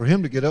to wait for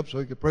him to get up so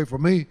he could pray for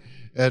me.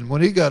 And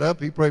when he got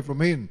up, he prayed for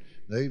me, and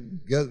they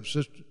got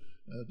Sister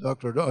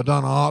Dr.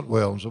 Donna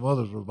Otwell and some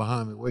others were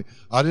behind me.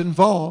 I didn't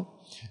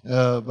fall,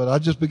 but I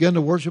just began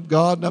to worship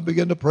God, and I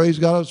began to praise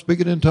God. I was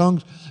speaking in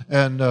tongues,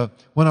 and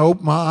when I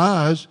opened my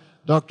eyes,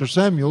 Dr.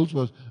 Samuels,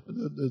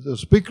 the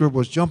speaker,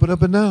 was jumping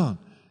up and down.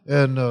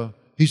 And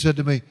he said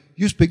to me,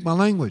 "You speak my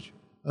language."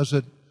 I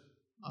said,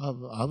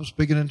 I was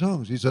speaking in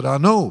tongues. He said, "I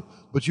know,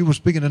 but you were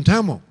speaking in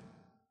Tamil.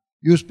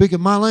 You were speaking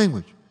my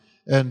language."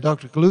 And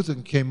Dr.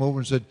 Kaluthan came over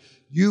and said,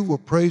 "You were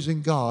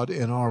praising God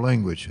in our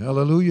language."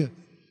 Hallelujah.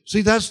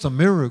 See, that's the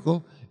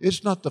miracle.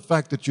 It's not the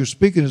fact that you're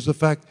speaking, it's the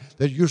fact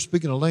that you're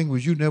speaking a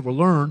language you never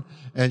learned,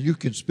 and you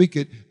can speak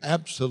it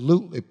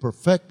absolutely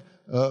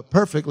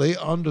perfectly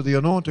under the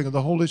anointing of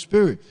the Holy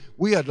Spirit.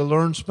 We had to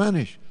learn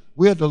Spanish.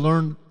 We had to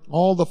learn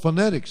all the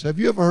phonetics. Have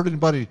you ever heard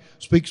anybody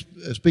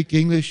speak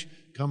English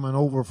coming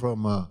over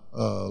from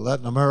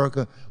Latin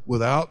America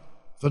without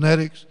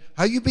phonetics?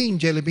 "How you been,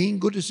 Jelly Bean?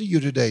 Good to see you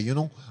today. You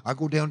know, I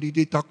go down to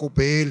the Taco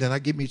Bell and I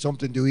get me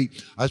something to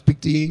eat. I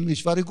speak the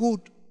English very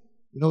good."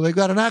 You know, they've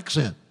got an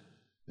accent.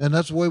 And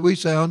that's the way we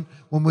sound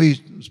when we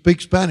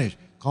speak Spanish.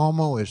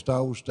 "Como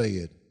está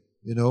usted?"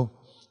 You know,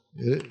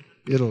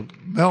 it'll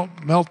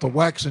melt the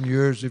wax in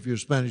your ears if you're a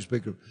Spanish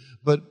speaker.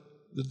 But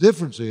the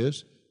difference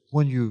is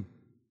when you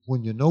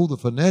know the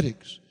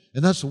phonetics,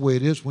 and that's the way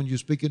it is when you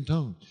speak in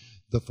tongues.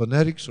 The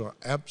phonetics are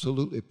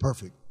absolutely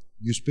perfect.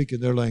 You speak in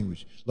their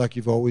language like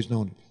you've always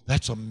known it.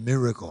 That's a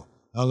miracle.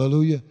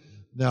 Hallelujah.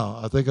 Now,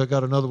 I think I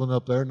got another one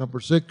up there, number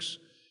 6.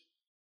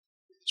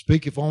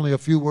 Speak if only a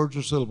few words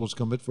or syllables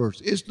come at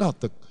first. It's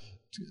not the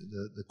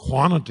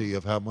quantity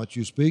of how much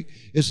you speak.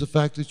 It's the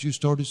fact that you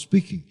started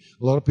speaking.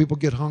 A lot of people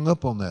get hung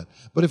up on that.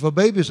 But if a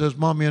baby says,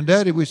 "Mommy and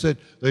Daddy," we said,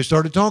 they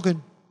started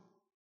talking.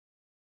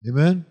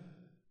 Amen?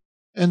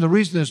 And the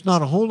reason it's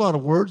not a whole lot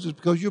of words is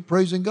because you're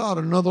praising God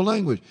in another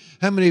language.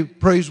 How many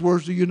praise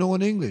words do you know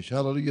in English?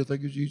 Hallelujah,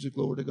 thank you, Jesus,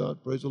 glory to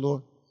God, praise the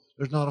Lord.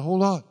 There's not a whole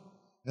lot.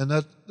 And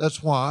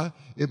that's why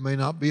it may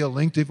not be a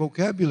lengthy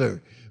vocabulary.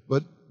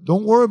 But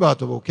don't worry about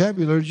the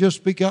vocabulary. Just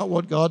speak out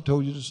what God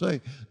told you to say.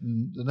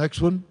 The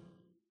next one,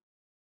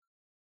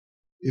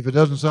 if it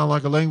doesn't sound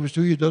like a language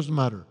to you, it doesn't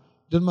matter.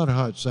 It doesn't matter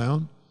how it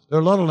sounds. There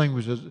are a lot of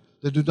languages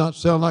that do not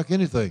sound like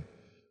anything.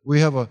 We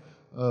have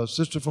a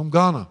sister from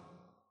Ghana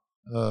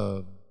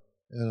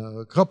and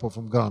a couple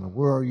from Ghana.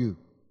 Where are you?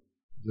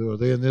 Are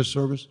they in this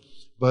service?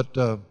 But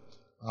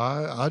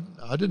I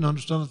didn't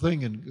understand a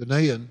thing in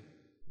Ghanaian,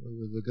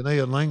 the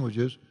Ghanaian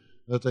languages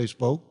that they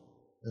spoke.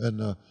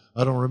 And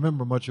I don't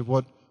remember much of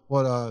what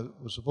I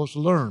was supposed to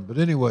learn. But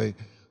anyway,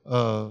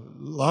 a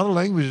lot of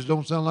languages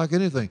don't sound like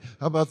anything.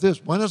 How about this?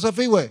 Buenas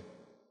afiwe.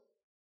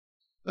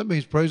 That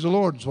means praise the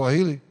Lord in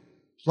Swahili.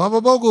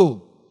 Slava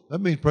Bogu. That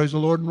means praise the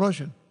Lord in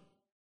Russian.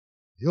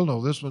 You'll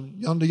know this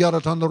one. Yanda yada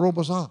tanda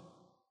robasa.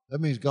 That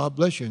means God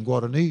bless you in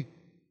Guarani.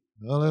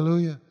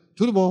 Hallelujah.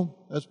 Tudo bom.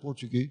 That's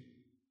Portuguese.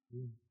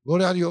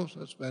 Gloria a Dios.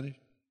 That's Spanish.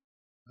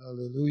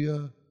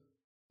 Hallelujah.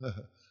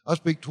 I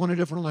speak 20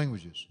 different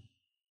languages.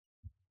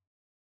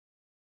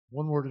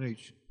 One word in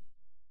each.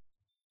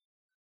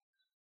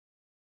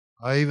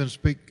 I even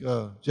speak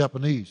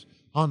Japanese.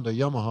 Honda,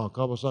 Yamaha,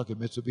 Kawasaki,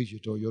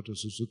 Mitsubishi, Toyota,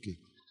 Suzuki.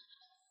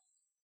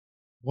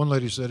 One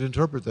lady said,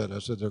 "Interpret that." I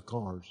said, "They're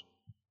cars."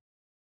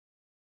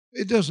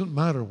 It doesn't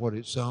matter what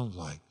it sounds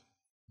like.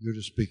 You're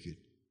to speak it.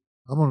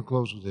 I'm going to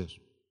close with this.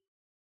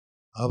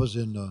 I was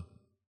in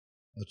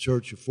a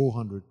church of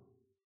 400.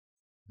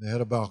 They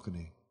had a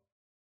balcony.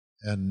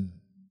 And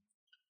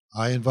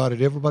I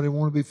invited everybody who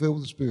wanted to be filled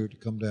with the Spirit to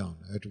come down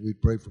after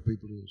we'd prayed for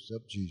people to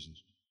accept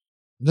Jesus.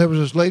 And there was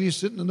this lady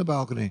sitting in the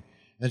balcony,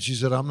 and she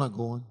said, "I'm not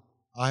going.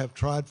 I have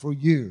tried for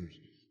years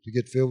to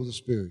get filled with the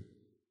Spirit,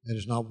 and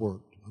it's not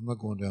worked. I'm not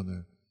going down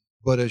there."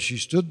 But as she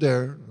stood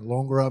there, the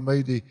longer I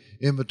made the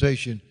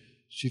invitation,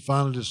 she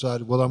finally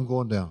decided, "Well, I'm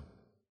going down."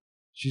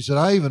 She said,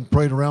 "I even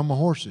prayed around my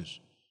horses."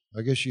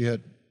 I guess she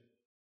had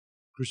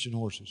Christian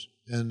horses.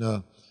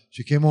 And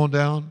she came on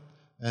down,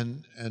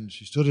 and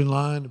she stood in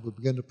line, and we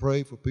began to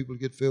pray for people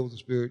to get filled with the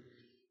Spirit.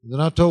 And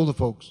then I told the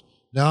folks,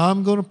 "Now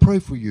I'm going to pray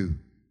for you,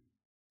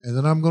 and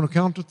then I'm going to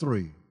count to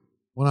 3.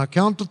 When I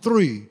count to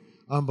 3,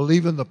 I'm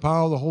believing the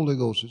power of the Holy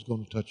Ghost is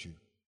going to touch you."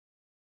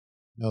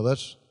 Now,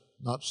 that's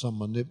not some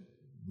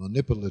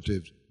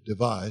manipulative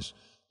device.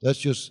 That's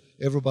just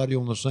everybody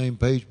on the same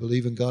page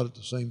believing God at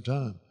the same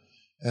time.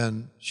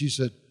 And she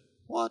said,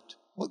 "What?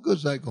 What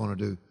good's that going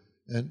to do?"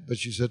 But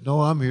she said,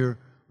 "No, I'm here.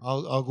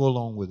 I'll go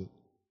along with it."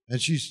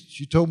 And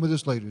she told me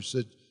this later.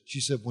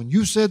 She said, "When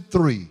you said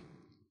 3,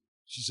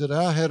 she said,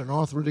 I had an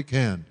arthritic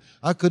hand.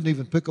 I couldn't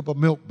even pick up a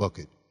milk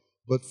bucket.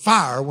 But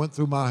fire went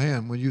through my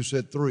hand when you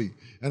said 3.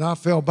 And I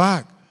fell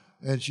back."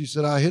 And she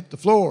said, "I hit the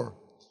floor."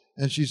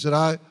 And she said,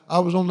 I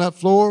was on that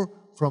floor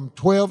from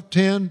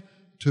 12:10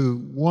 to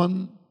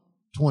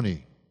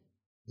 1:20.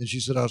 And she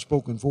said, I've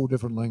spoken 4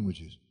 different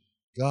languages.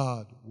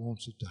 God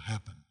wants it to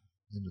happen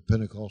in the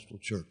Pentecostal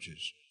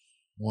churches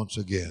once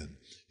again.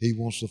 He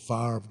wants the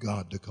fire of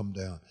God to come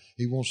down.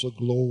 He wants the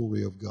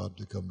glory of God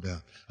to come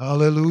down.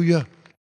 Hallelujah.